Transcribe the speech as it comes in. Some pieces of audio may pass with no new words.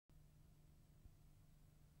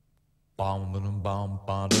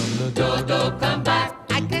Dodo, come back.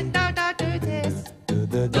 I can Dodo do this.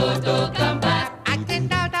 Dodo, come back. I can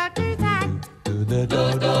Dodo do that.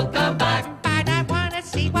 Dodo, come back. But I wanna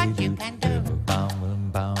see what you can do.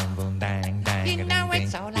 You know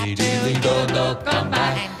it's all I do. Dodo, come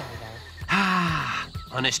back. Ah,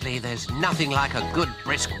 honestly, there's nothing like a good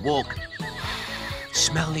brisk walk.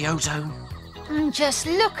 Smell the ozone? And just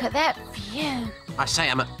look at that view. I say,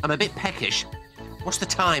 I'm a bit peckish. What's the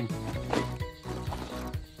time?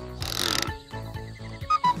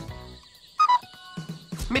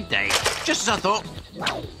 Midday, just as I thought.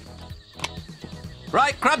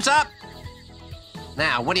 Right, grubs up.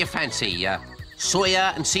 Now, what do you fancy?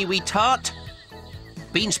 Soya and seaweed tart?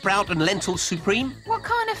 Bean sprout and lentil supreme? What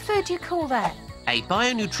kind of food do you call that? A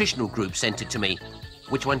bio-nutritional group sent it to me.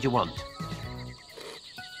 Which one do you want?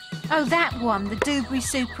 Oh, that one, the Dewberry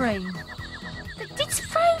Supreme. It's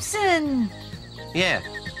frozen. Yeah.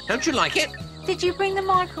 Don't you like it? Did you bring the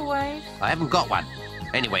microwave? I haven't got one.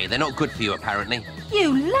 Anyway, they're not good for you, apparently.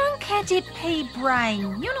 You lunk-headed pea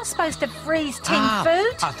brain. You're not supposed to freeze tin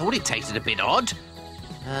food. I thought it tasted a bit odd.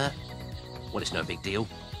 Well, it's no big deal.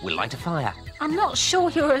 We'll light a fire. I'm not sure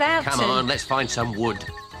you're allowed to. Come on, let's find some wood.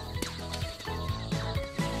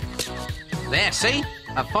 There, see?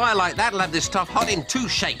 A fire like that'll have this stuff hot in 2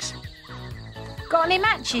 shakes. Got any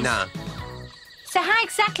matches? No. So how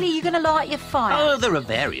exactly are you going to light your fire? Oh, there are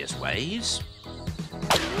various ways.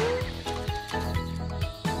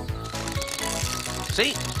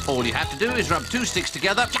 See? All you have to do is rub 2 sticks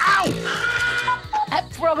together. Ow!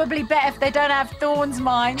 That's probably better if they don't have thorns,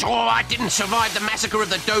 mind. Oh, I didn't survive the massacre of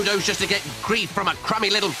the Dodos just to get grief from a crummy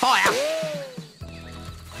little fire.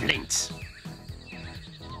 Flints.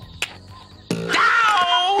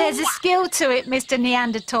 Ow! There's a skill to it, Mr.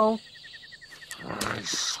 Neanderthal. I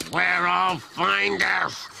swear I'll find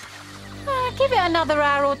out. Give it another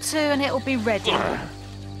hour or 2 and it'll be ready.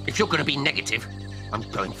 If you're going to be negative, I'm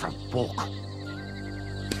going for a walk.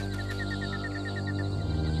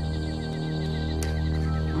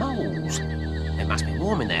 Moles. It must be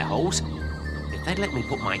warm in their holes. If they'd let me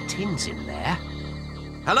put my tins in there.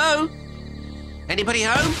 Hello? Anybody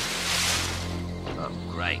home? Oh,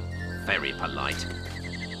 great. Very polite.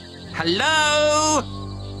 Hello?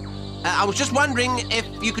 I was just wondering if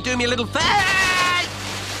you could do me a little favour.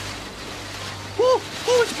 Oh,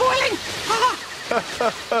 it's boiling.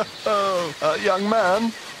 Young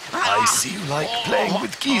man, I see you like playing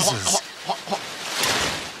with geysers.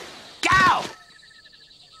 Go!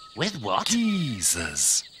 With what?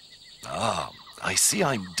 Geysers. Ah, I see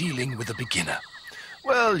I'm dealing with a beginner.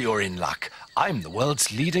 Well, you're in luck. I'm the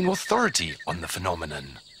world's leading authority on the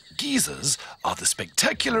phenomenon. Geysers are the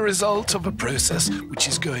spectacular result of a process which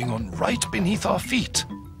is going on right beneath our feet.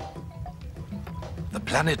 The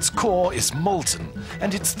planet's core is molten,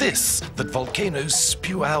 and it's this that volcanoes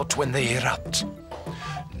spew out when they erupt.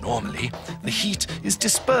 Normally, the heat is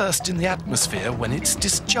dispersed in the atmosphere when it's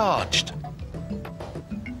discharged.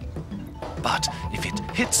 But if it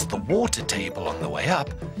hits the water table on the way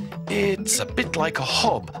up, it's a bit like a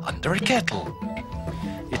hob under a kettle.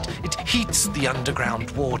 It heats the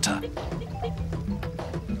underground water.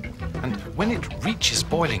 And when it reaches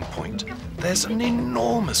boiling point, there's an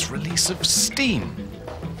enormous release of steam.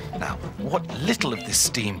 Now, what little of this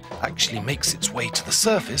steam actually makes its way to the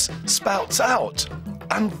surface spouts out.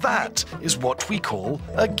 And that is what we call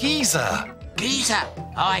a geyser. Geyser?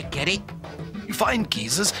 I get it. You find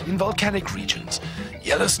geysers in volcanic regions.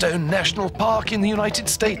 Yellowstone National Park in the United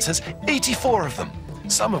States has 84 of them,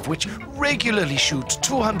 some of which regularly shoot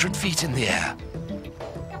 200 feet in the air.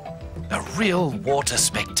 A real water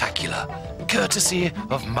spectacular, courtesy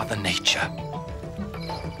of Mother Nature.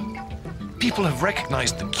 People have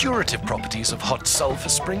recognized the curative properties of hot sulfur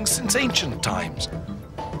springs since ancient times.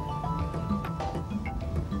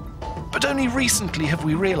 But only recently have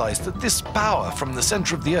we realized that this power from the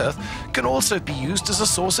center of the Earth can also be used as a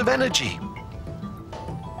source of energy.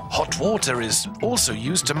 Hot water is also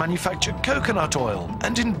used to manufacture coconut oil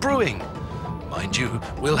and in brewing. Mind you,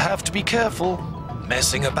 we'll have to be careful.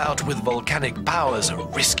 Messing about with volcanic power is a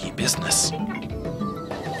risky business.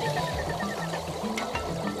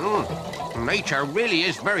 Nature really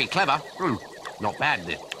is very clever. Not bad,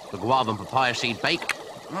 the guava and papaya seed bake.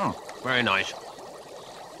 Very nice.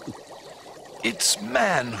 It's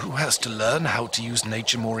man who has to learn how to use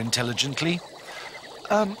nature more intelligently.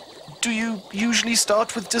 Do you usually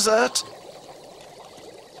start with dessert?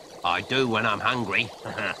 I do when I'm hungry.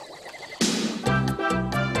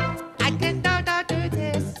 I can Dodo do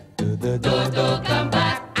this. Dodo, come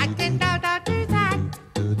back. I can Dodo do that.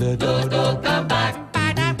 Dodo, come back.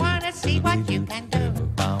 But I wanna see what you can do.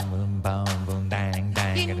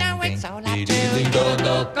 You know it's all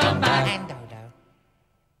Dodo, come back. And